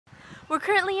We're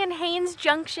currently in Haines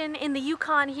Junction in the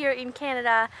Yukon here in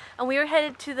Canada, and we are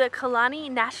headed to the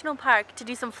Kluane National Park to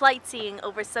do some flight seeing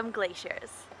over some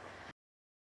glaciers.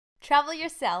 Travel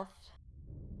yourself.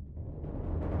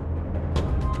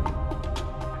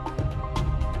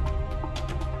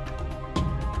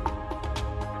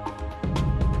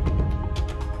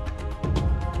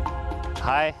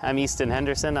 Hi, I'm Easton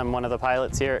Henderson. I'm one of the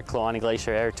pilots here at Kluane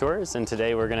Glacier Air Tours, and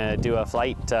today we're going to do a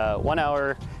flight, 1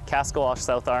 hour Kaskawulsh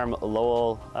South Arm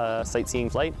Lowell sightseeing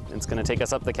flight. It's going to take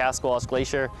us up the Kaskawulsh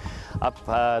Glacier, up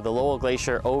the Lowell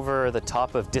Glacier, over the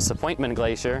top of Disappointment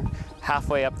Glacier,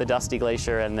 halfway up the Dusty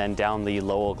Glacier, and then down the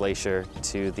Lowell Glacier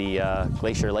to the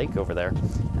Glacier Lake over there,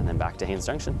 and then back to Haines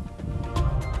Junction.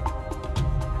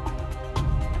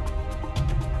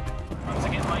 Once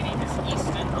again, my name is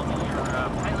Easton. I'll be your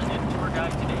pilot and tour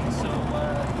guide today.